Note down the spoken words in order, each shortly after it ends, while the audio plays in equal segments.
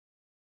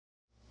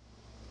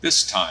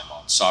This time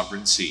on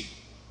Sovereign Sea.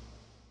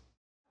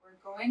 We're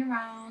going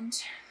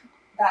around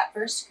that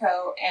first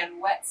coat and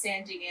wet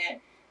sanding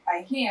it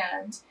by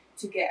hand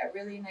to get a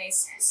really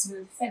nice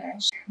smooth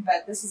finish,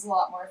 but this is a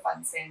lot more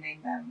fun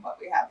sanding than what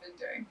we have been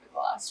doing for the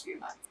last few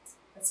months.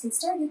 Let's get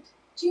started.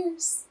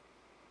 Cheers!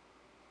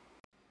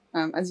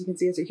 As you can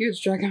see, it's a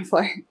huge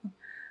dragonfly.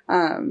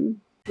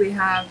 We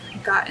have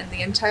gotten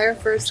the entire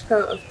first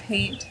coat of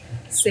paint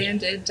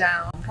sanded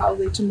down.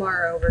 Probably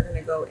tomorrow we're going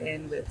to go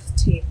in with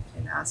tape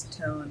and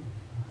acetone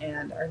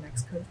and our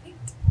next coat of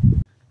paint.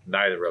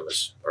 Neither of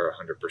us are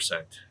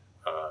 100%.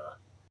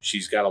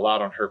 She's got a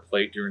lot on her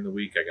plate during the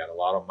week. I got a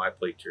lot on my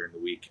plate during the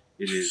week.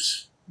 It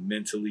is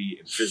mentally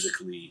and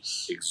physically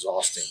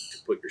exhausting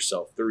to put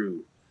yourself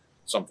through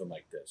something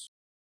like this.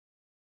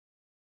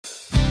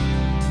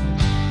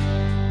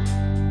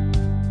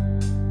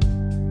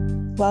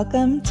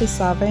 Welcome to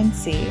Sovereign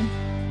Sea.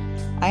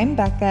 I'm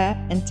Becca,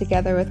 and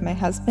together with my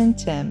husband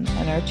Tim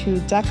and our two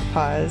deck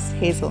paws,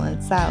 Hazel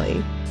and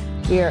Sally,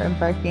 we are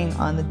embarking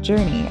on the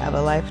journey of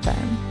a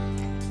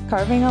lifetime,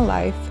 carving a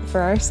life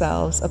for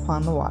ourselves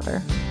upon the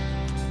water.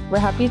 We're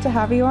happy to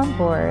have you on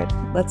board.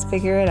 Let's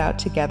figure it out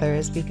together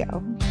as we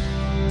go.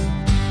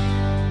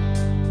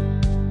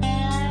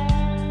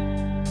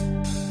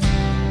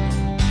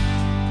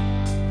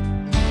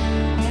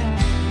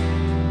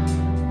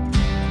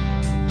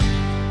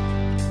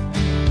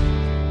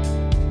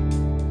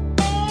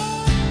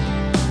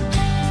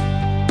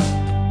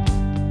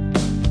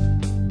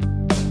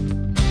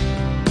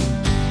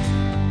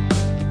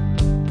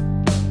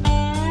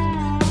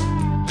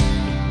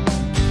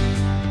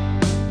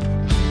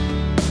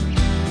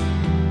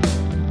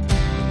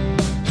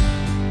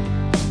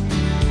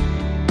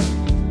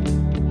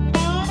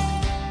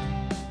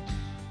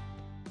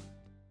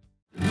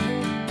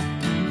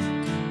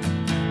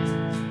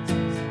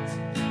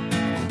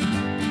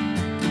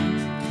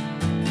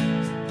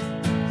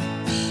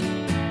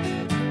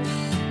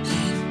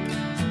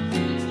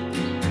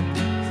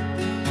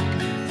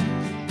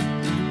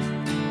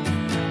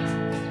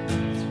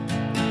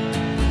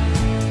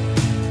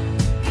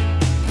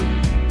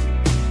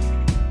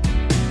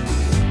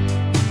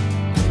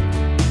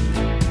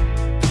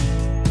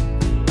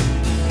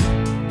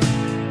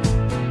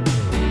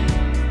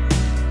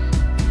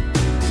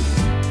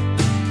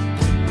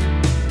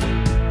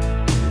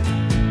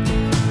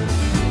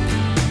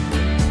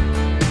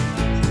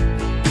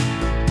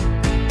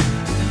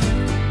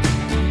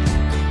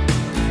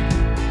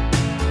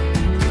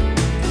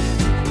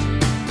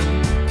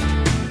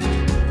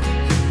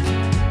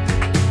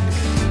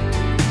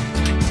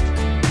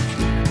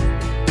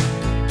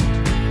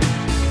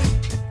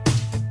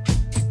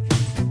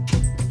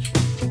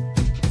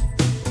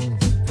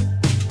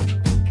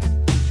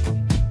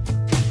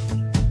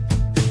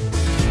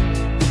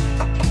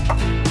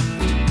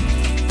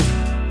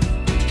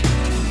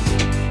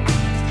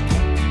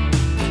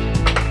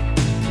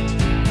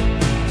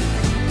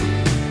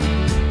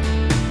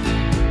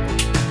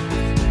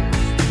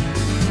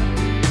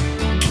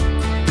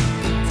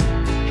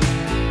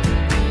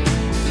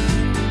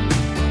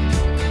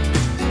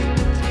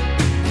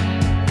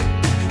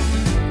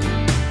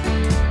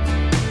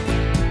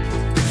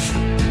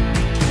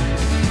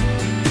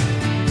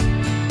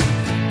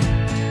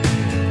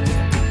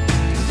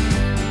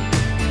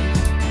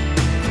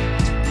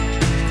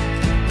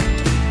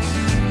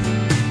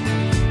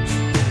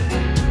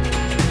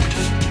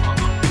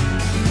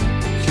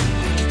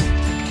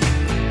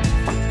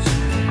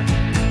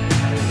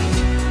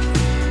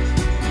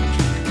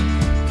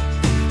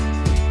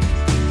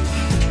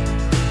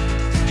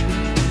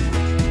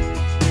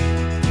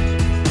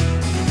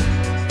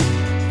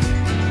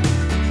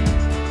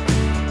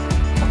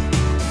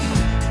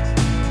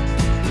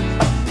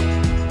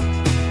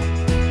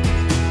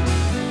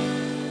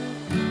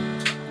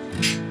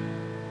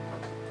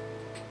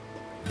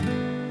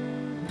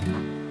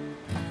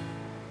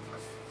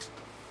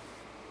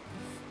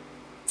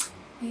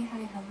 Hey,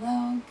 hi,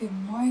 hello, good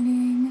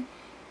morning.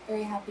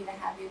 Very happy to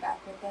have you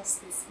back with us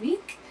this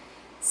week.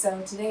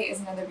 So today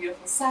is another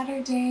beautiful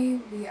Saturday.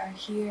 We are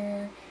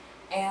here,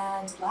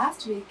 and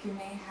last week you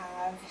may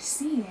have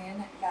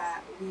seen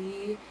that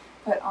we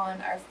put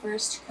on our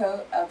first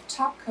coat of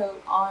top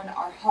coat on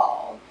our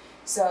hull.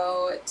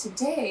 So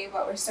today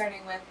what we're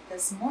starting with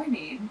this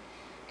morning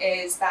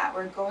is that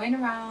we're going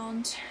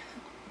around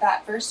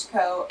that first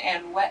coat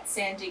and wet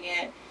sanding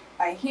it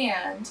by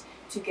hand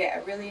to get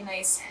a really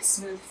nice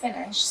smooth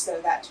finish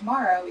so that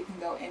tomorrow we can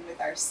go in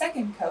with our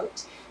second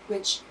coat,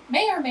 which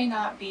may or may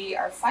not be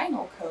our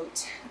final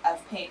coat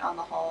of paint on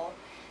the hull.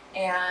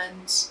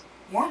 And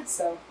yeah,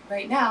 so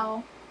right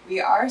now we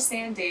are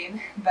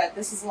sanding, but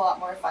this is a lot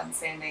more fun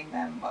sanding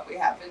than what we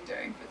have been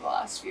doing for the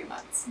last few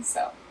months.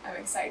 So I'm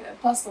excited.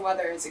 Plus the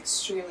weather is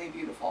extremely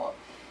beautiful.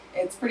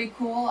 It's pretty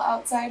cool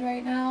outside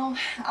right now.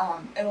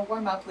 It'll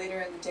warm up later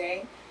in the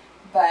day,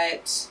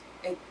 but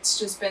it's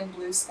just been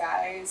blue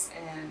skies,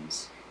 and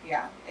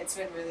yeah, it's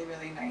been really,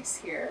 really nice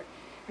here.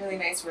 Really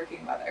nice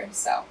working weather.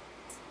 So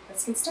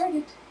let's get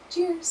started.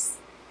 Cheers!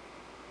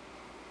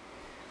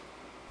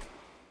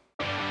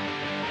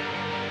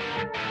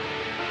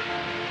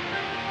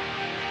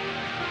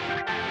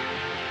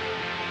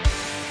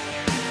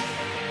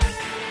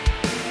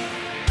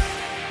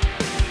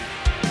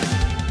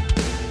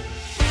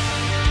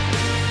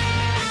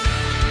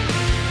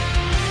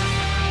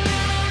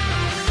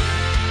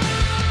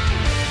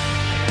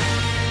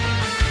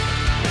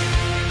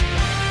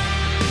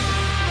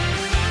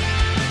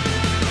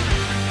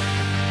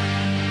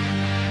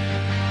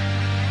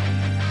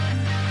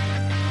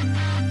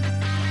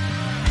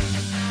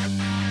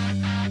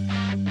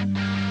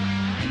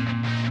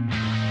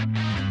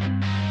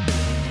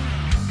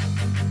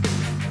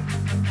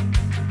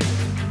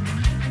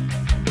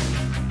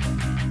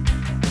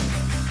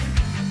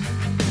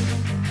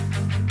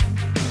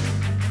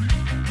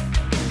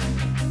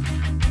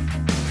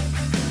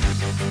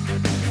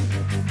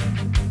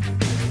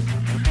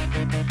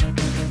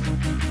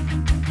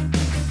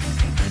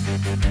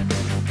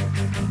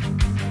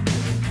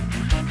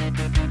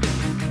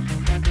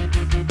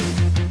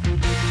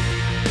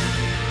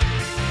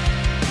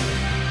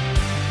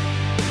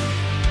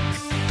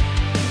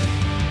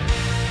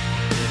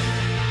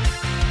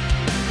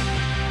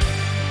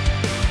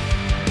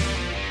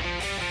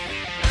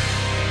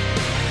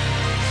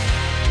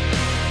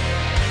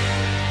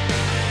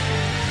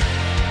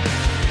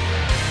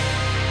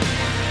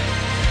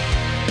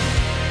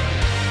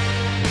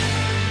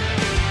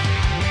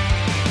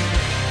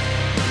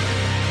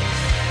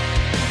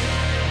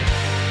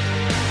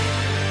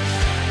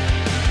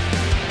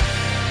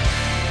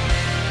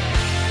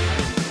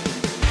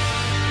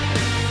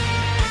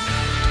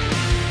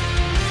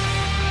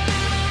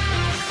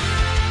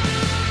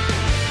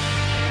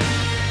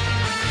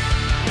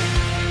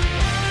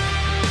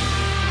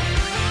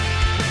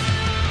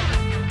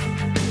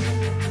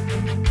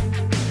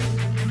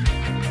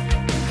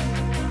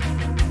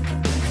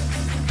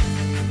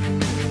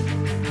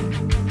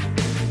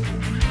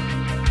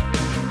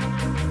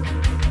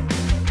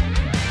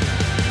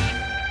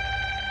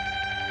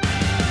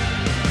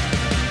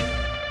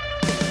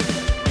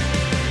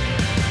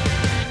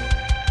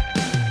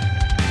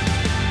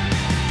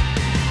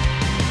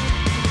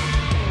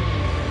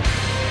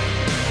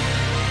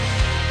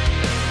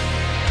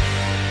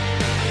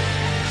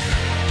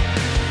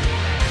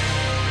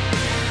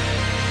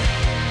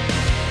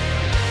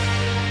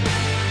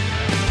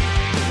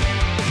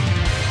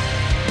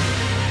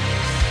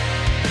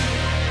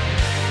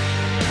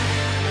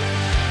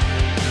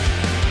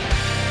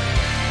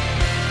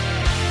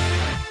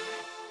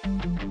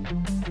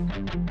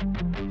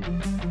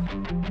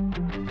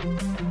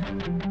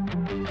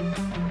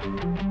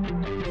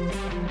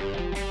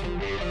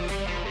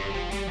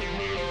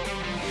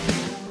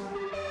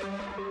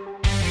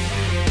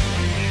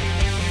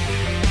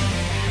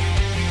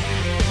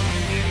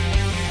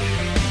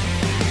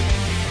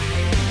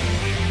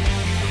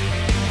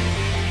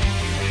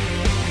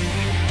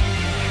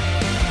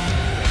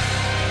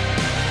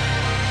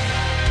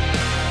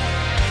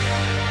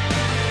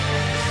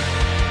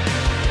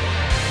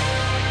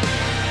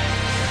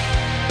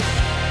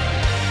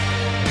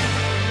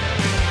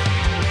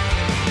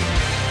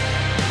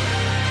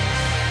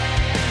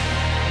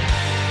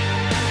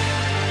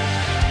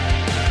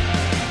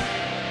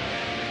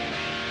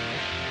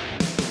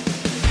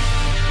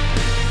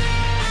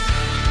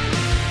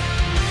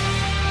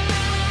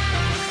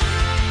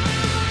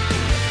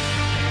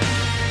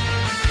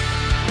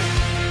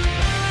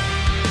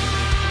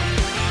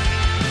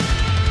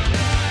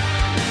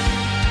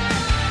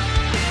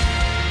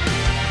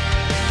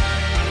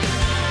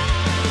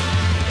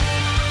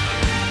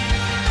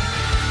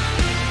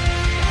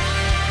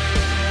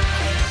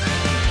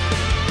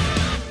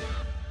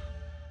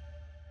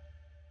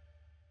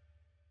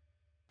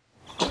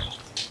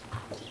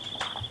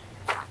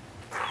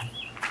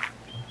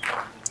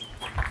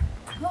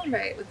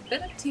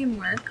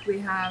 mark. We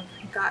have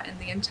gotten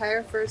the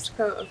entire first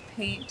coat of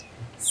paint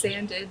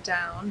sanded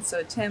down.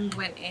 So Tim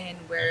went in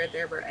where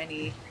there were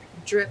any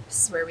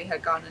drips, where we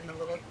had gone in a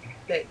little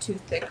bit too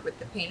thick with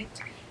the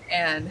paint,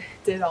 and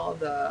did all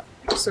the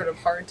sort of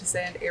hard to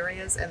sand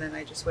areas, and then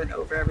I just went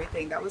over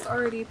everything that was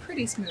already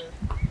pretty smooth,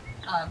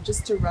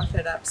 just to rough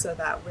it up so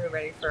that we're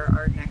ready for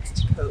our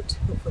next coat,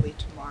 hopefully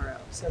tomorrow.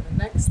 So the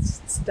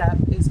next step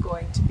is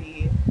going to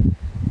be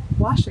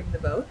washing the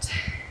boat.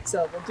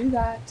 So we'll do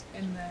that,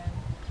 and then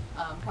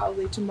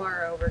probably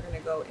tomorrow we're going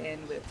to go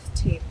in with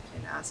tape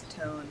and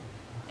acetone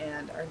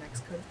and our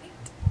next coat of paint.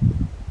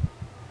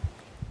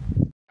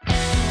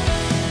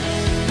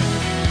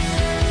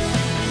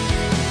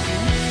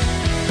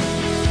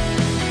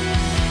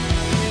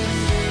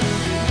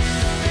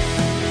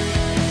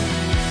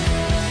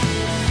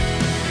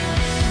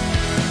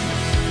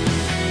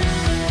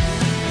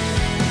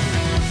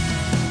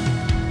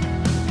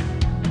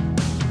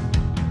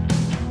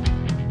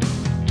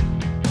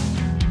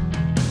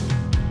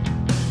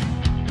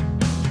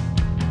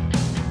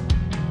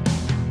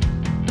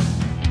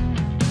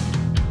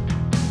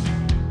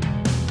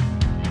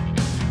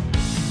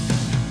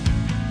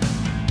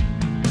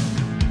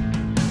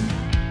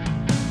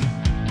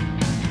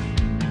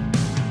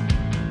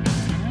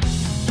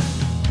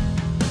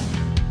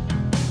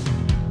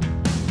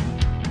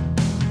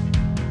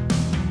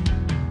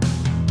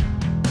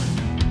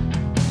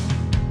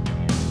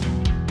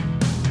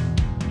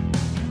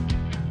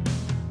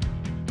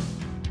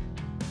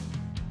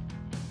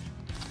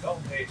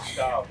 Homemade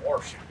style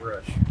washing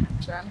brush.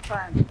 Trying to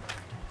find it.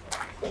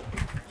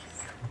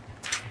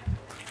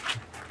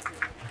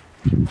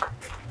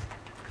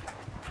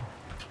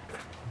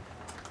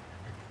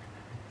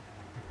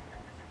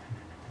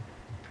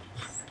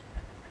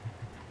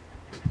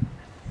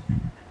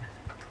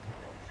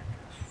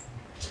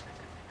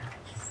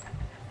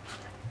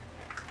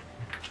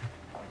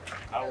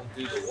 I will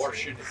do the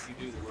washing if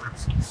you do the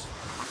rinses.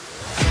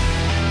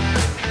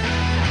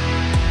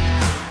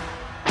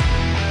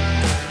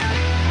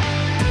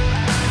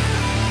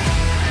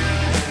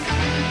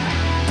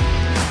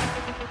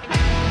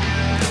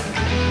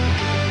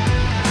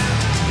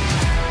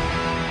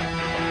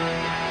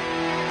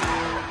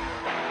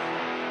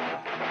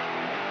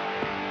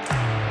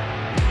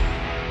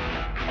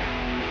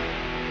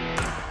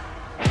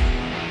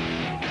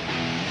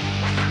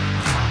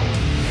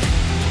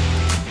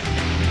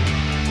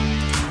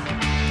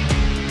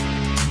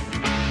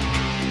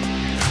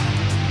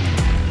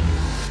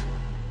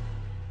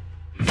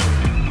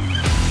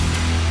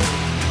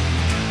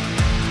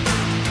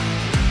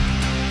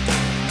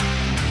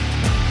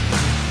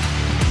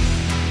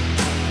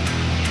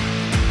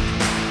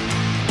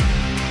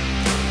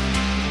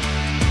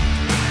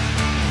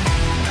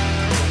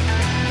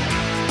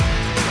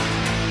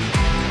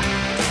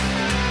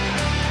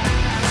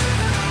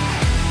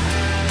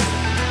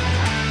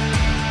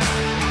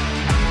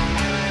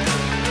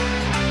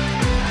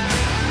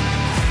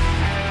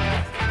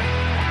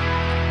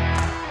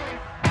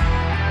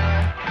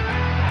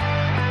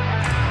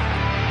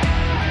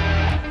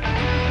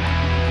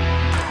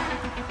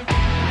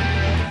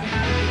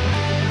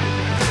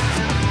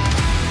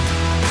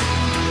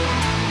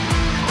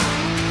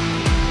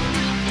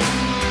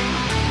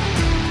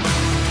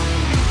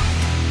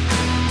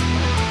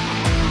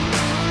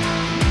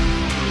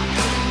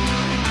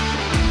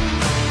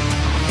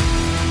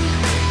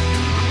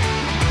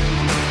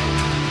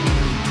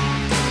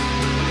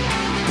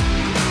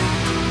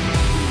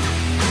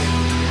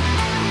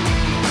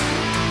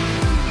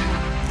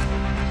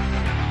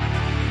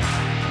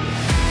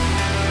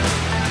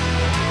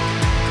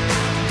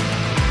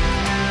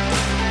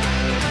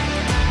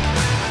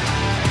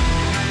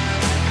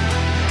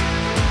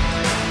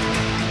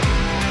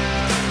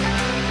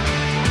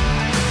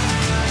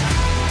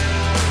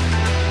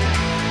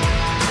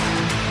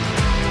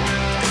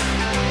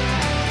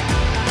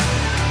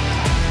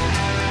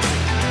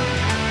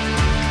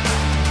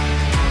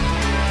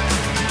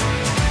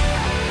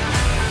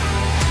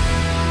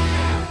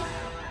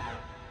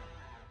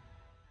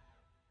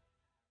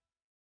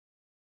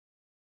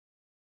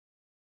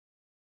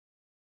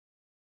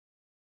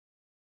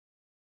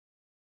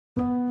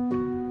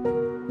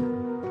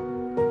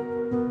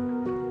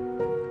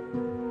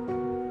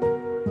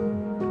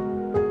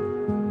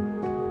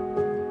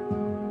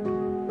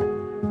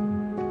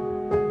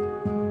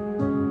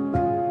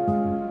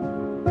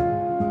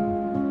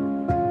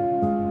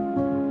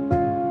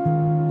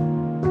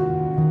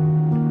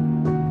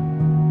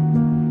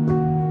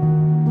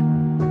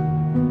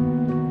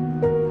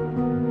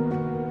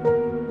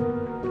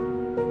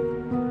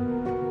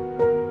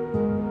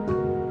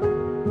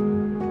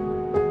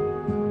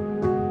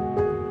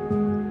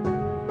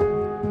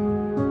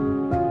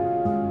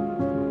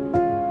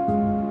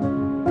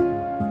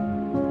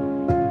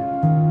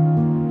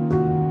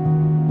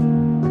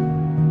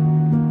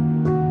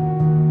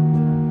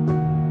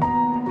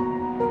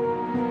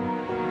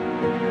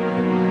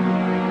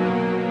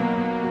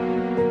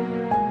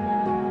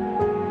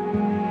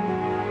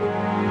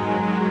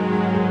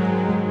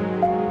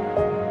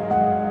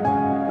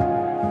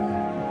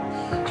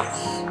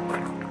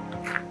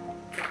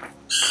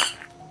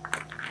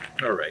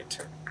 All right.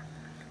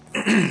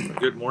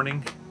 Good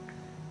morning.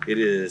 It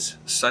is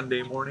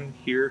Sunday morning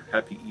here.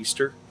 Happy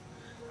Easter.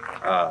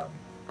 I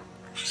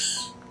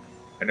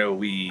know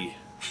we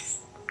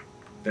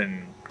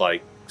been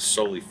like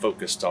solely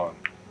focused on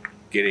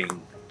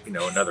getting,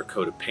 another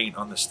coat of paint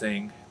on this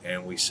thing,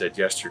 and we said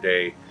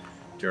yesterday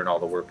during all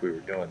the work we were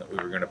doing that we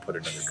were going to put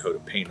another coat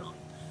of paint on.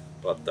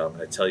 But I'm going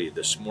to tell you,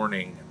 this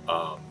morning,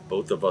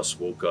 both of us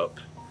woke up.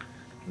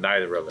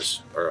 Neither of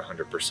us are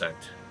 100%.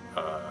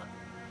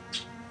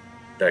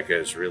 Becca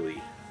is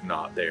really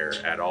not there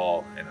at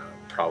all, and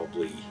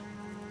probably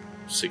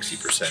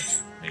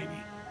 60%,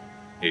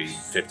 maybe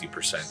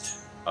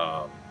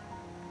 50%.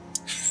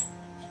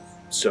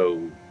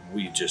 So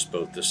we just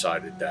both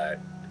decided that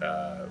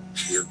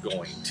we're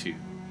going to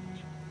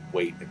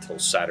wait until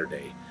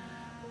Saturday.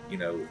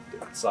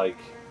 It's like,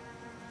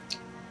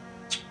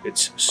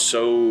 it's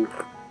so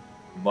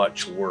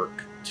much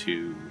work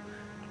to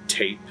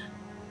tape,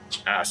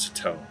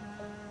 acetone,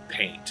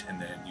 paint, and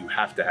then you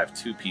have to have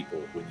two people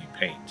when you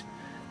paint.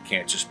 It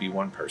can't just be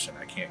one person.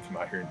 I can't come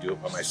out here and do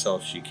it by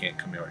myself. She can't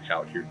come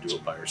out here and do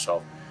it by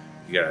herself.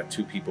 You gotta have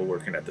two people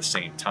working at the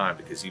same time,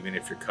 because even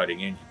if you're cutting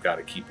in, you've got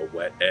to keep a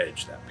wet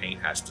edge. That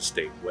paint has to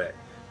stay wet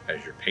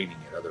as you're painting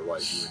it,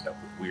 otherwise you end up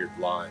with weird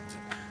lines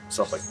and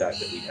stuff like that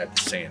we had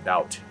to sand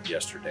out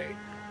yesterday.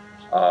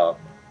 But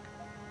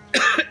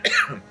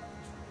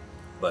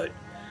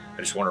I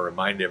just want to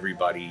remind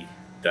everybody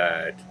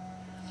that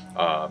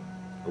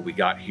when we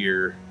got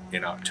here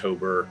in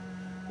October,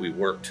 we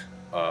worked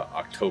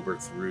October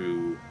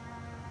through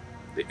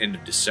the end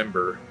of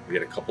December. We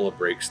had a couple of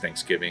breaks,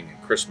 Thanksgiving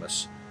and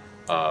Christmas.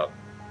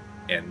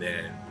 And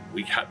then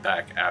we got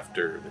back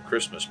after the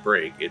Christmas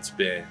break. It's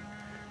been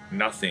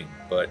nothing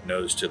but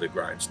nose to the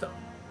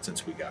grindstone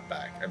since we got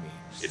back. I mean,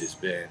 it has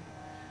been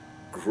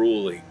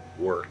grueling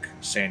work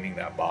sanding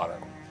that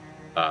bottom.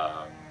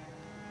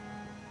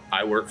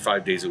 I work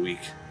 5 days a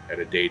week at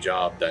a day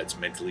job that's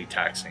mentally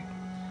taxing.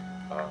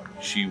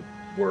 She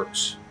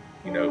works,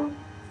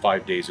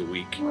 5 days a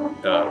week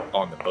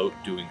on the boat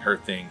doing her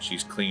thing.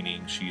 She's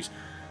cleaning, she's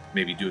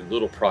maybe doing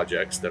little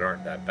projects that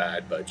aren't that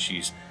bad, but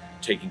she's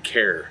taking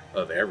care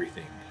of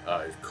everything,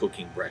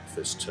 cooking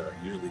breakfast,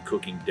 usually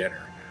cooking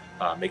dinner,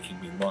 making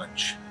me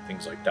lunch,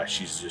 things like that.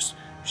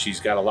 She's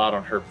got a lot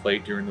on her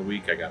plate during the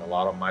week. I got a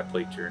lot on my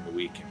plate during the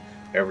week, and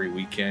every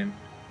weekend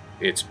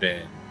it's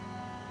been,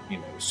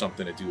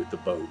 something to do with the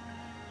boat.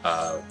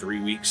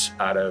 3 weeks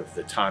out of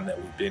the time that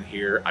we've been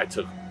here, I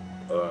took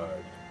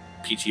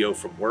PTO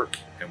from work,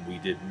 and we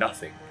did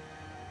nothing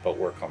but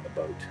work on the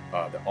boat.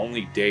 The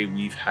only day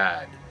we've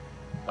had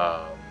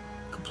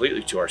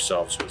completely to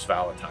ourselves was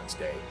Valentine's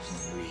Day,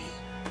 when we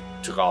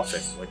took off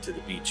and went to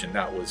the beach, and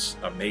that was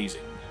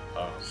amazing.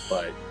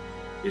 But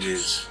it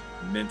is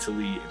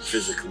mentally and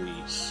physically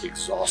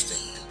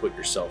exhausting to put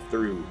yourself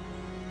through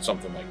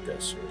something like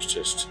this. It's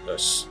just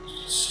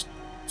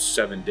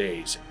 7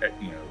 days,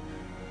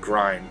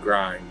 grind.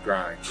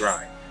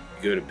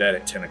 You go to bed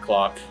at 10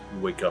 o'clock, you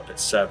wake up at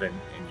 7,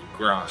 and you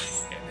grind,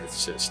 and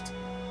it's just,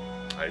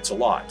 it's a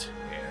lot.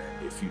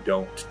 And if you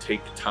don't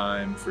take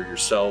time for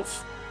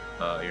yourself,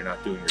 you're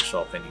not doing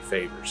yourself any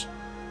favors.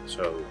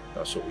 So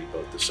that's what we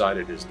both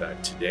decided, is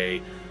that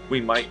today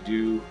we might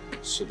do,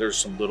 so there's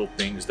some little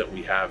things that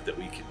we have that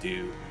we could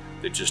do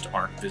that just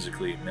aren't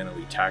physically and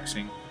mentally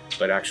taxing,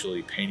 but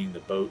actually painting the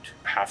boat,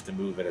 have to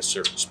move at a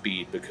certain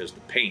speed because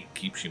the paint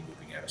keeps you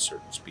moving at a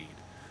certain speed.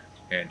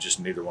 And just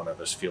neither one of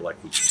us feel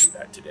like we can do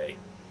that today.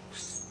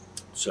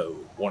 So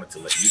wanted to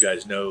let you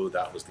guys know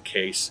that was the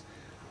case.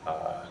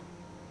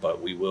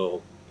 But we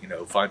will,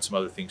 find some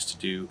other things to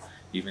do,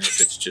 even if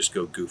it's just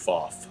go goof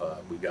off.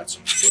 We've got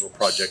some little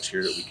projects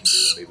here that we can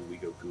do. Maybe we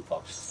go goof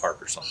off at the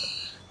park or something.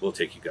 We'll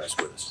take you guys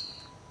with us.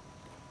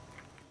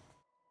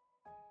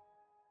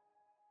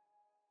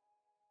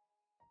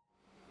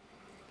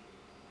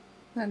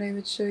 Thought I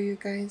would show you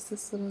guys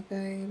this little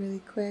guy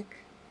really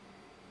quick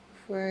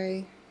before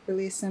I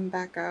release him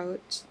back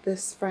out.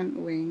 This front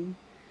wing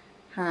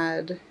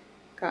had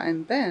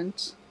gotten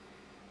bent.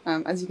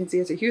 As you can see,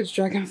 it's a huge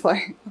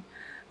dragonfly.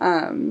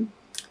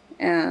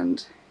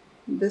 And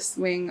this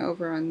wing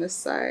over on this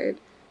side,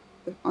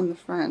 on the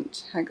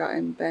front, had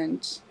gotten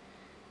bent.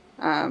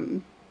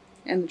 And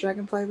the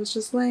dragonfly was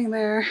just laying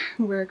there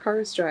where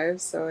cars drive,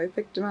 so I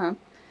picked him up.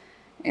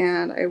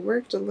 And I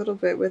worked a little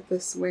bit with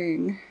this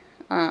wing.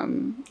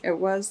 It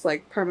was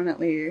like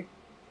permanently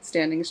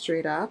standing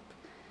straight up,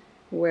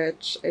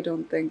 which I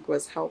don't think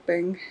was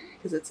helping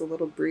because it's a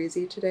little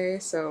breezy today.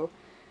 So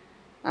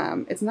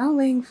it's now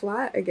laying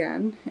flat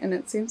again, and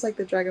it seems like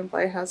the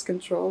dragonfly has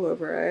control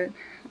over it.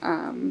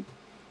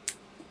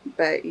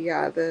 But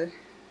yeah, the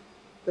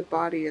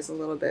body is a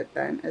little bit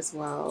bent as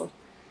well.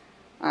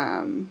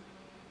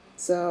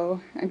 So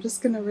I'm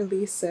just gonna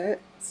release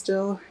it.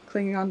 Still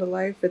clinging on to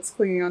life. It's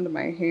clinging onto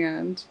my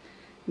hand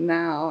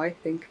now, I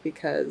think,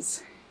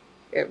 because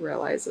it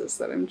realizes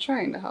that I'm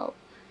trying to help.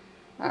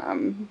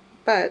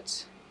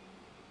 But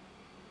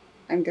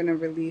I'm gonna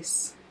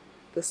release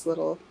this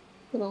little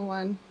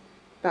one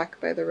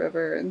back by the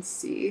river and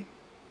see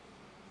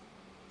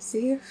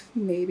See if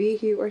maybe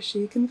he or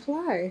she can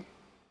fly.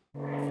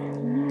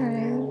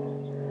 Alright.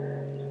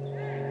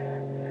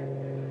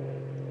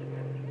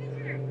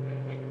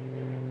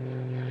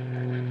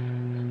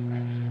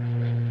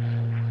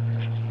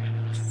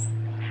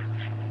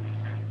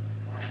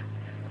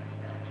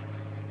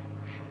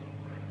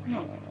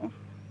 Oh.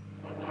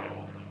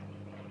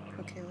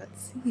 Okay,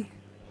 let's see.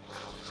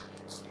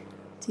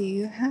 Do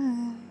you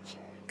have...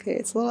 Okay,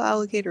 it's a little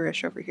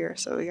alligator-ish over here,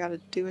 so we gotta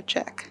do a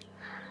check.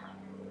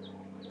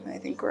 I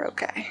think we're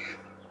okay.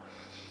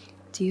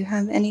 Do you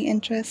have any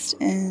interest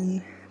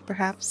in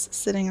perhaps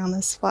sitting on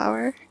this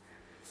flower?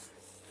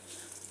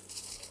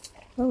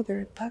 Oh, there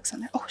are bugs on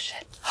there. Oh,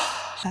 shit.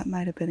 That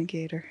might have been a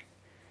gator.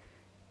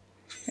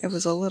 It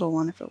was a little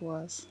one if it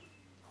was.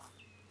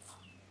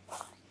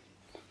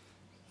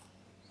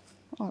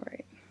 All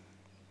right.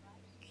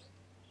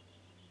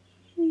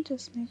 Let me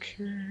just make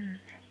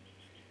sure.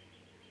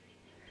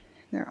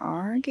 There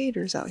are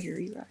gators out here,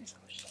 you guys.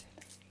 Oh, shit.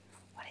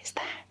 What is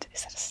that?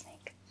 Is that a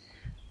snake?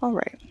 All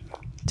right.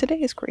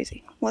 Today is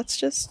crazy. Let's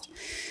just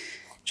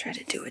try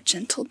to do a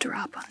gentle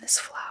drop on this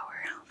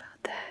flower. How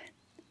about that?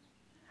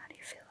 How do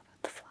you feel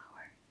about the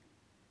flower?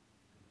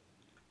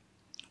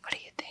 What do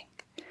you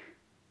think?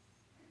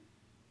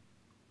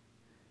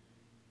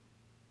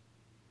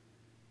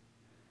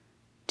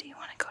 Do you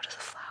want to go to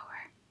the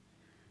flower?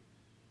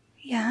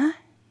 Yeah?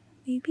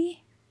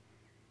 Maybe?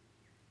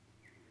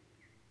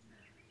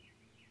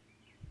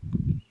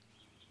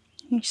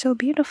 You're so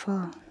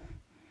beautiful.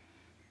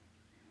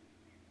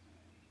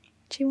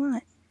 What you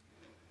want?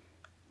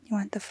 You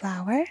want the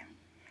flower?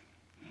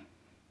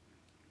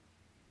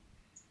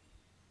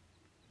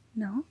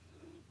 No?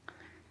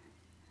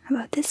 How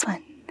about this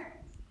one?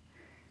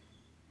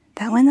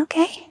 That one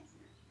okay?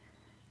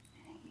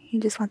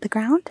 You just want the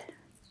ground?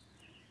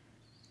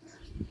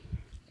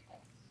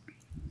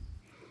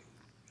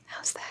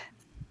 How's that?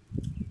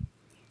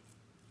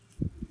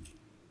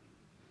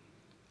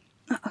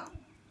 Uh-oh.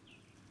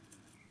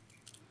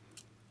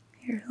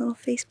 You're a little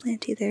face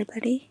planty there,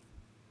 buddy.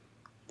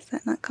 Is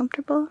that not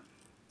comfortable?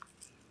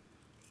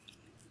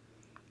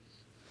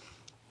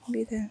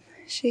 Maybe the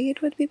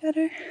shade would be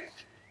better?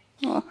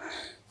 Oh,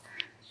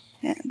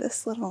 yeah,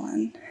 this little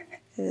one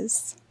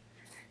is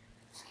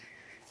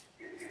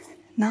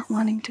not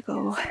wanting to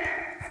go.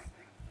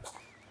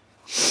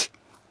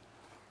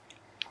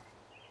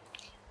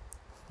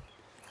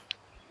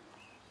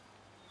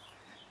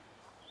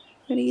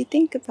 What do you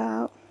think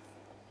about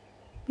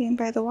being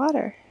by the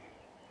water?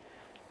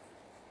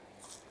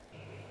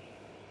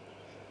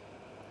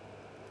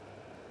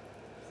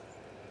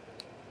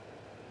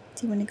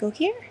 Do you want to go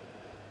here?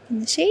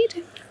 In the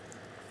shade?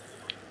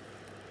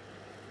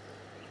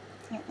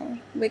 Uh-oh,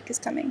 wake is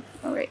coming.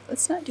 Alright,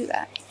 let's not do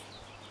that.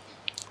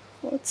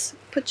 Let's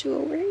put you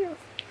over here.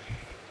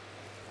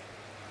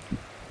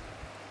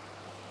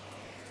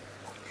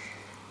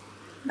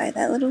 By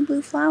that little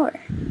blue flower.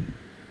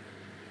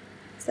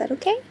 Is that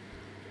okay?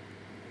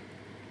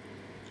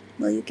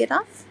 Will you get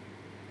off?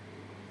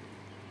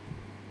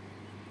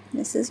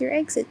 This is your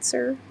exit,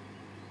 sir.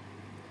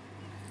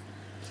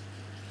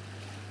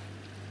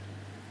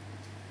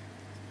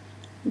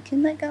 You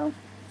can let go.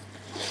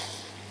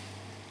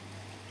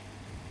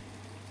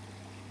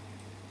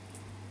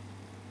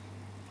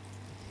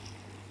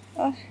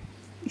 Oh,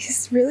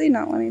 he's really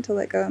not wanting to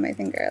let go of my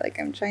finger. Like,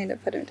 I'm trying to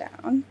put him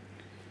down,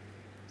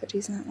 but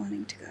he's not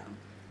wanting to go.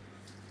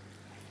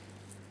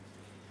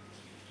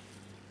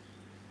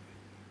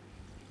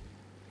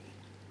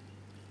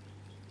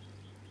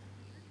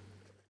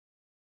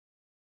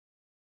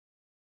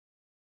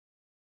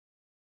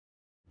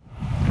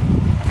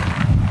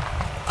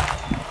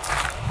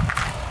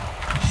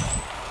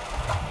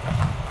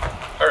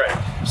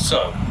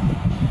 So,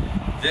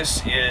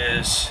 this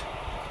is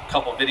a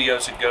couple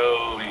videos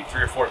ago, maybe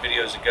 3 or 4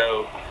 videos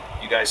ago,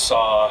 you guys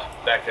saw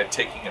Becca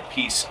taking a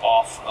piece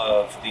off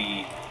of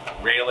the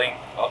railing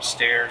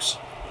upstairs.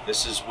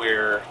 This is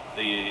where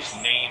the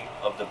name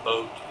of the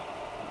boat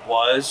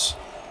was.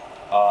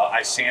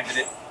 I sanded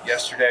it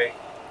yesterday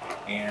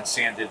and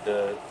sanded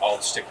all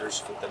the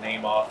stickers with the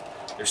name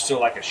off. There's still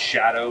like a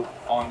shadow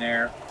on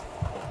there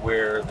of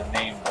where the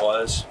name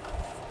was.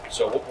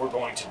 So what we're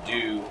going to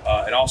do,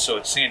 and also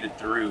it's sanded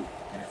through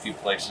in a few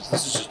places.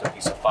 This is just a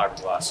piece of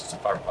fiberglass. It's a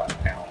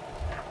fiberglass panel.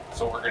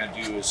 So what we're going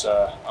to do is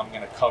I'm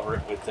going to cover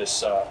it with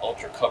this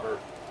Ultra Cover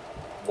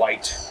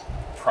white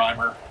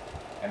primer,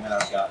 and then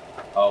I've got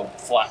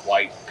flat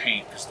white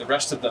paint, because the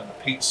rest of them, the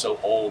paint's so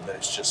old that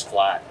it's just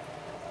flat.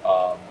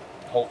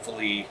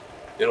 Hopefully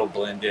it'll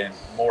blend in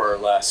more or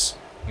less.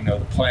 You know,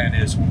 the plan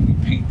is when we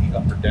paint the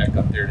upper deck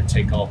up there to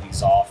take all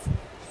these off,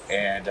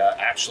 and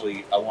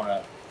actually I want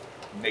to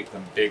make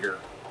them bigger.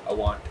 I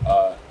want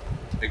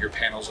bigger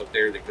panels up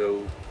there that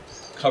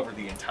cover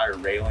the entire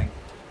railing,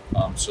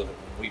 so that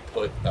when we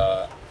put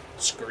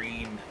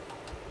screen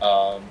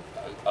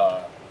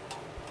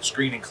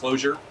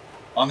enclosure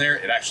on there,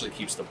 it actually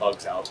keeps the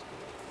bugs out.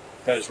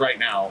 Because right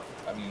now,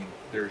 I mean,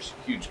 there's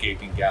huge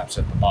gaping gaps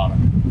at the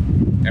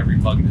bottom. Every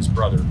bug and his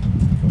brother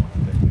going up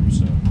in there.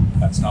 So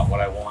That's not what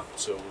I want,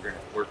 so we're going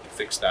to work to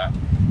fix that.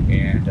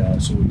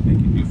 And so we'll be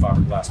making new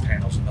fiberglass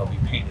panels, and they'll be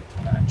painted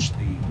to match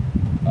the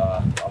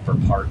upper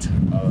part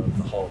of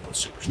the hull of the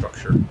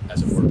superstructure,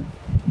 as it were.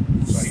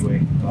 So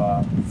anyway,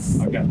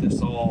 I've got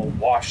this all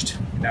washed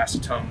and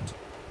acetoned,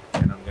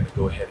 and I'm going to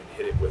go ahead and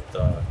hit it with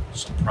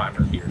some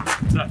primer here.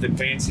 It's nothing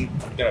fancy.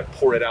 I'm going to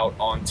pour it out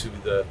onto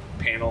the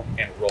panel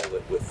and roll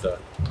it with a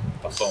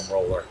foam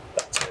roller.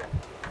 That's it.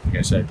 Like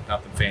I said,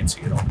 nothing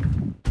fancy at all.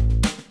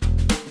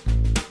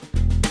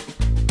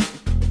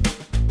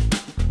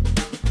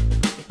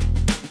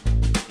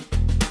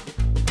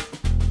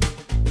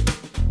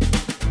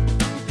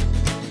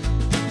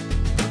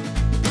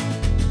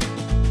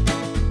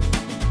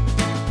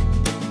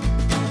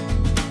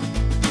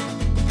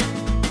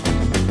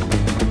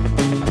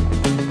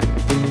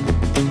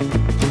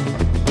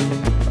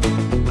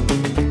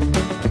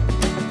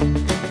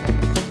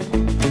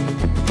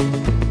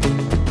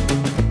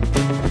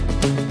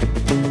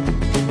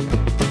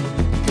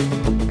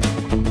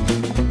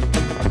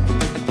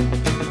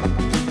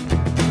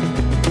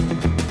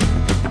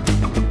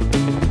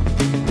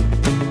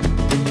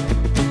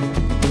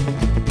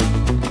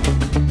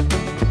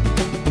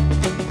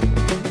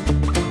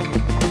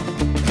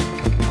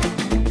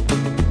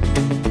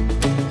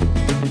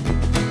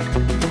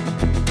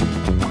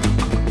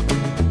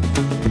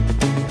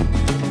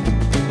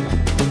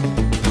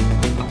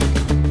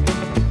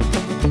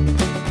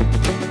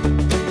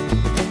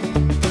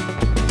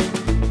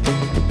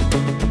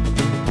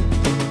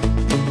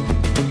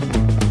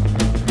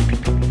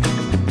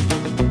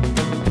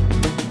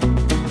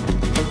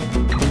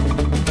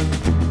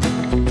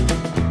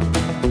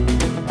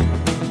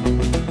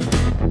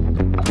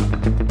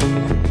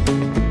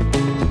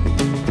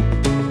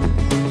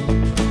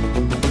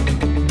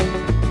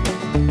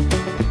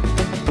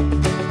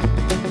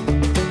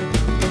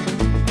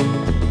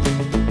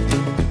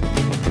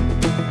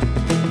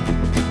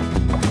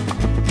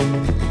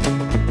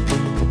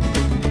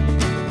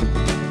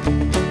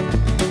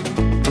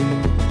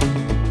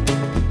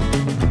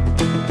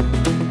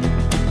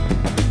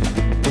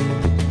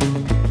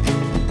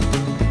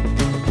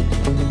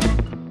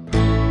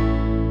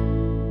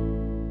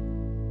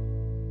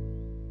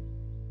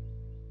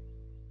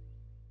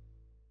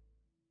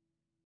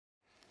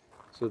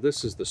 So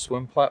this is the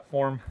swim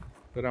platform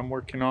that I'm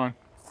working on.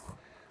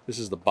 This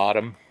is the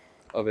bottom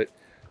of it.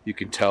 You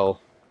can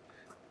tell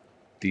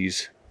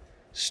these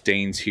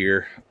stains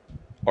here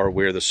are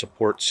where the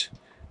supports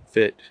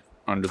fit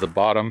under the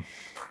bottom.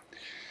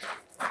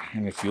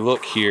 And if you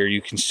look here,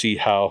 you can see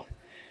how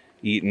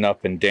eaten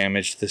up and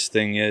damaged this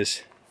thing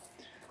is.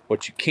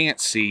 What you can't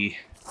see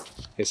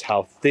is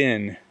how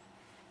thin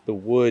the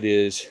wood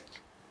is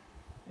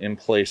in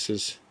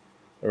places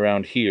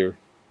around here.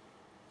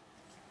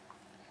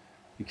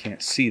 You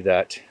can't see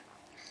that.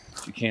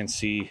 You can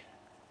see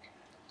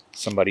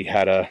somebody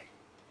had a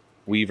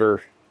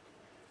Weaver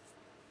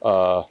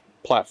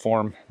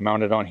platform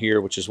mounted on here,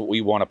 which is what we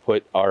want to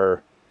put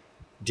our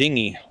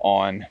dinghy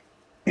on.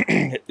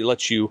 It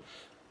lets you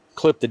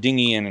clip the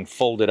dinghy in and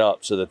fold it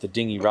up so that the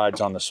dinghy rides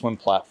on the swim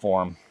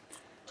platform.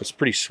 It's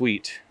pretty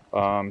sweet.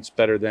 It's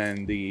better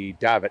than the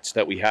davits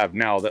that we have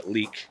now that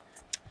leak.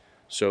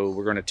 So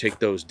we're going to take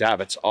those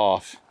davits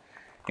off,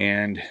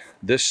 and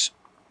this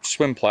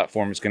swim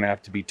platform is going to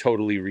have to be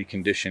totally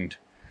reconditioned.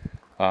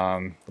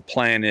 The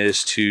plan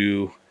is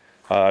to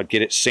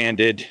get it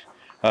sanded.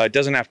 It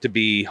doesn't have to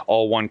be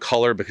all one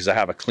color because I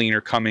have a cleaner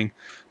coming.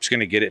 I'm just going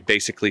to get it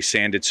basically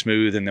sanded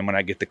smooth, and then when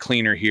I get the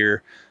cleaner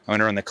here, I'm going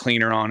to run the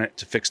cleaner on it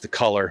to fix the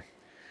color.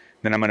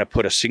 Then I'm going to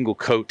put a single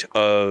coat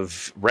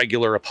of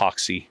regular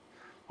epoxy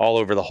all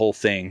over the whole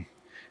thing,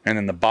 and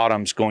then the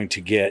bottom's going to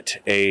get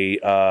a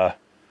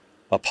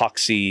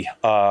epoxy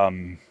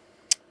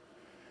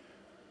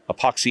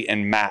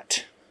and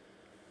matte,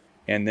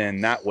 and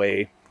then that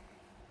way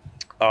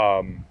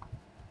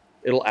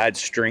it'll add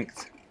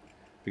strength,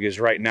 because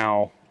right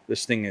now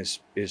this thing is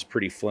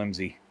pretty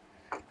flimsy,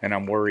 and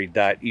I'm worried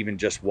that even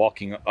just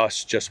walking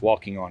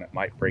on it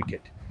might break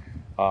it.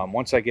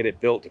 Once I get it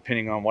built,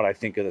 depending on what I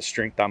think of the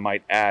strength, I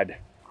might add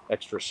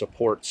extra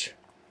supports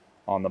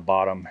on the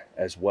bottom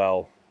as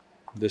well.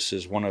 This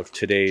is one of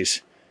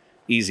today's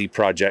easy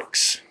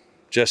projects,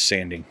 just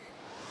sanding.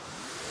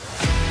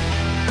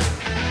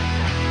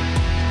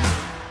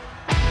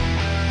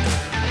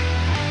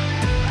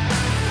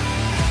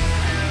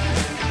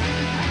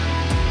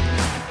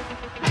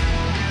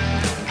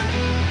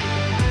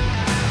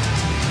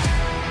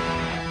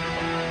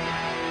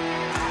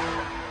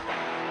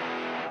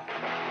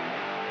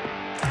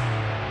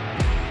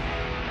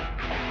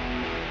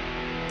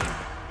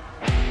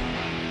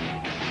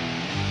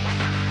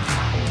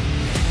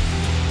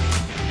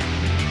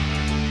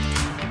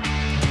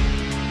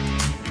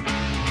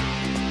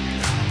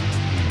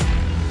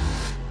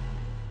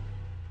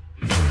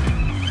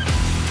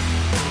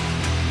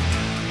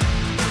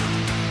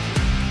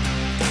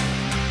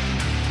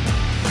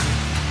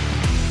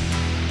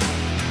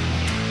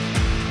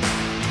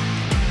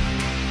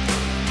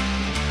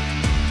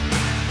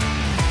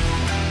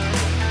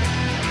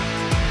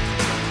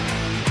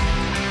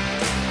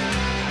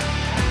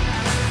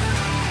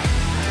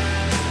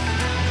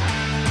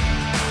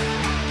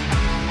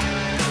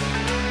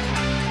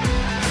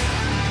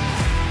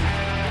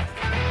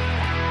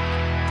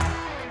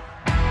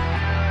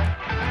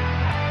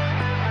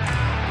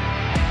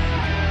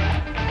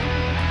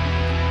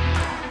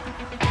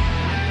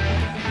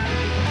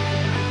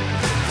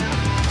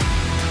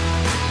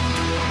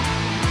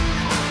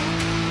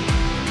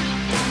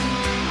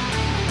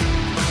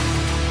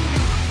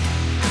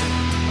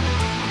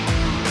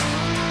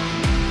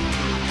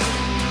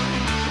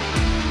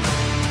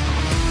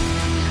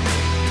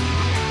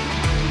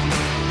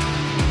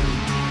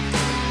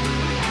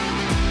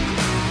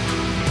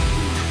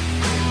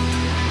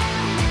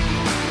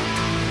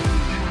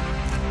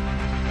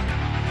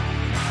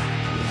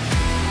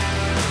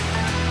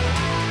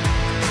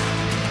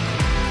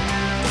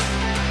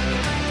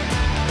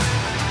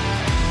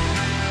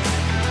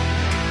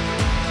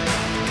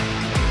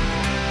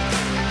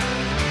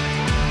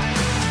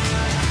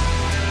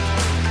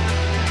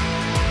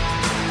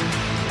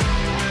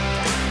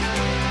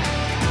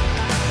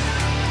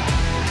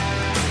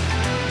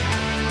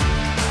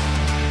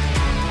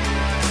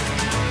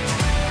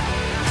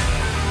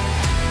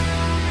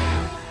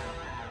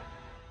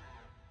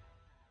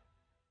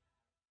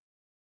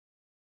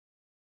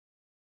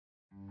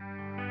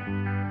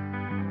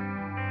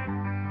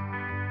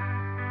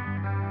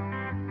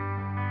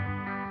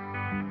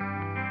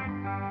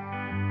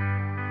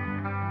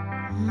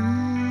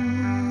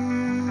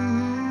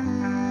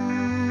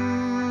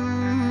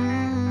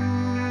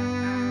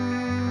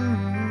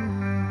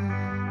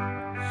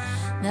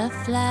 The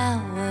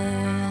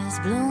flowers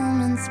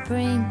bloom in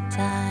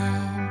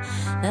springtime,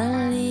 the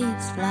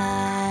leaves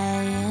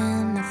fly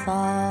in the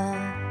fall,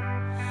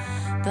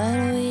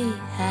 but we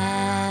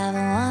have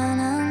one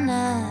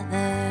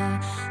another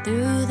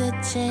through the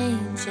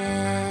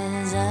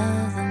changes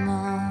of them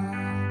all.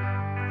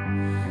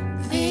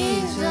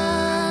 These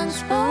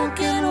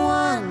unspoken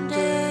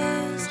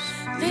wonders,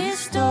 these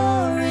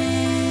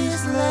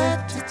stories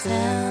left to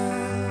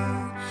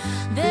tell,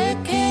 there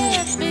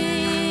can't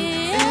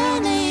be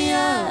any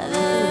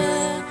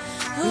other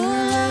who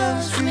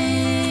loves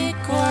me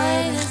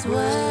quite as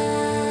well.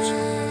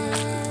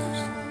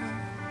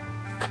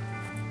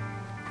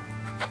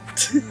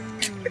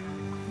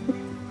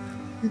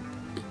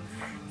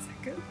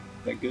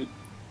 That good?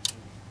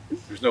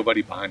 There's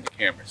nobody behind the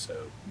camera,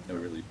 so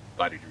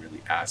nobody to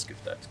really ask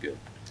if that's good.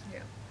 Yeah.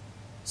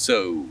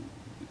 So,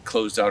 we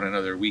closed out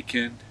another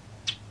weekend.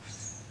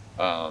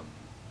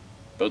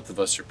 Both of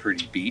us are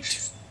pretty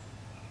beat.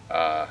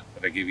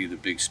 But I gave you the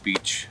big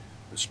speech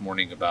this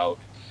morning about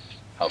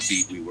how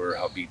beat we were,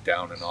 how beat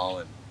down and all,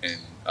 and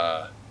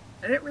I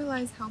didn't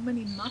realize how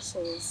many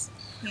muscles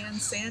hand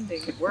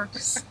sanding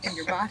works in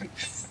your body.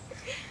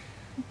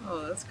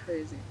 Oh, that's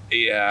crazy.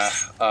 yeah,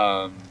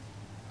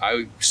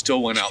 I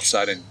still went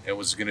outside and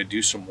was going to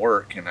do some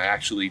work, and I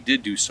actually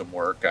did do some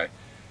work. I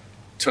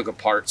took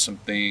apart some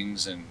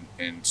things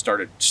and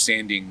started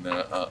sanding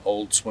the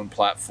old swim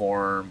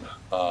platform.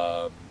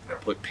 I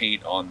put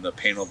paint on the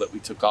panel that we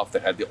took off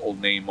that had the old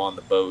name on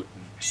the boat.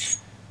 And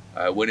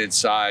I went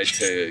inside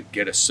to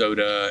get a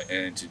soda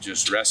and to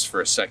just rest for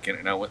a second,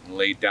 and I went and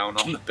laid down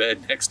on the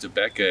bed next to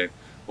Becca and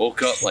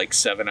woke up like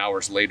 7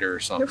 hours later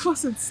or something. It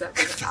wasn't 7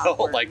 hours. It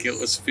felt like it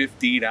was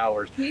 15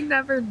 hours. He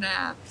never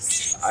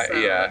naps. So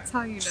yeah. That's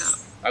how you know.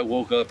 I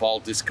woke up all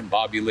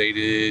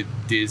discombobulated,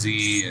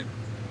 dizzy, and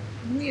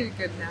You need a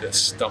good nap.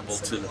 just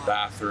stumbled to the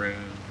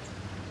bathroom.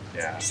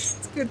 Yeah.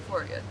 It's good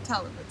for you.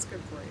 Tell him it's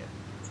good for you.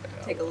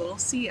 Take a little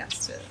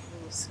siesta, a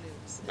little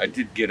snooze. I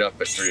did get up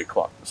at 3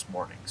 o'clock this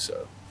morning,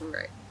 so.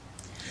 Right.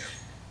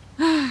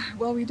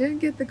 Well, we didn't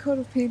get the coat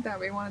of paint that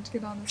we wanted to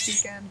get on this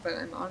weekend, but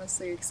I'm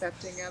honestly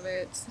accepting of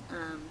it.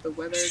 The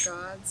weather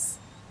gods,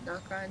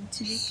 knock on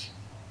teak,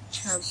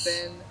 have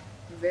been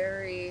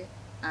very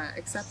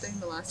accepting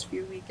the last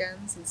few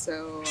weekends, and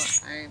so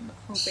I'm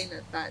hoping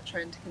that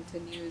trend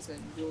continues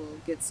and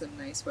we'll get some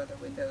nice weather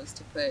windows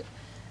to put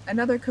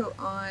another coat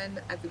on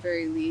at the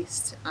very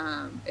least,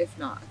 if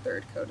not a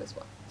third coat as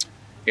well.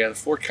 Yeah, the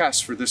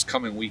forecast for this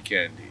coming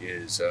weekend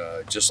is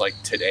just like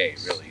today,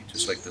 really.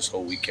 Just like this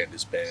whole weekend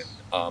has been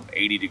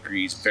 80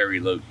 degrees, very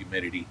low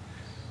humidity.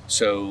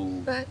 So.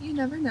 But you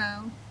never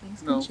know.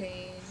 Things can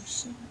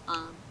change.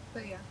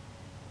 But yeah.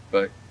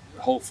 But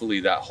hopefully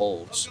that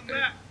holds,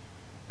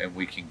 and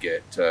we can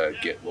get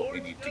what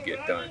we need to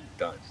get done.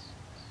 So.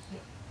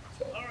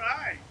 All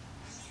right.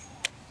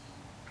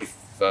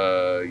 If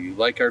you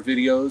like our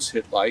videos,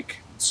 hit like,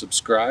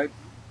 subscribe.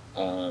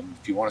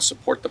 If you want to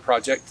support the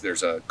project,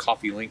 there's a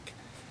coffee link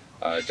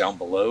down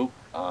below.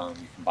 You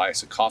can buy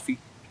us a coffee.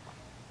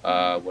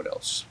 What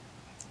else?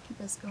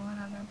 Keep us going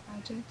on our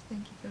project.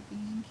 Thank you for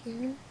being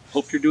here.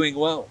 Hope you're doing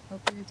well.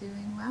 Hope you're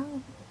doing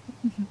well.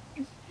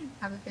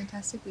 Have a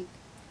fantastic week.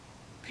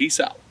 Peace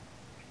out.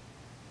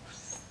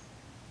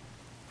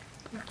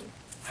 Thank you.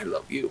 I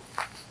love you.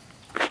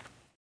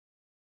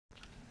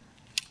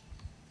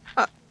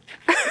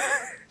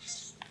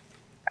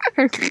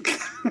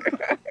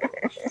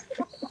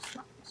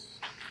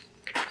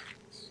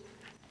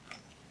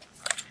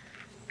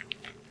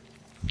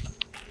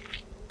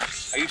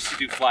 I used to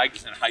do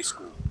flags in high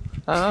school.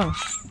 Oh.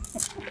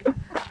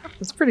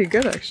 That's pretty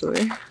good,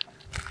 actually.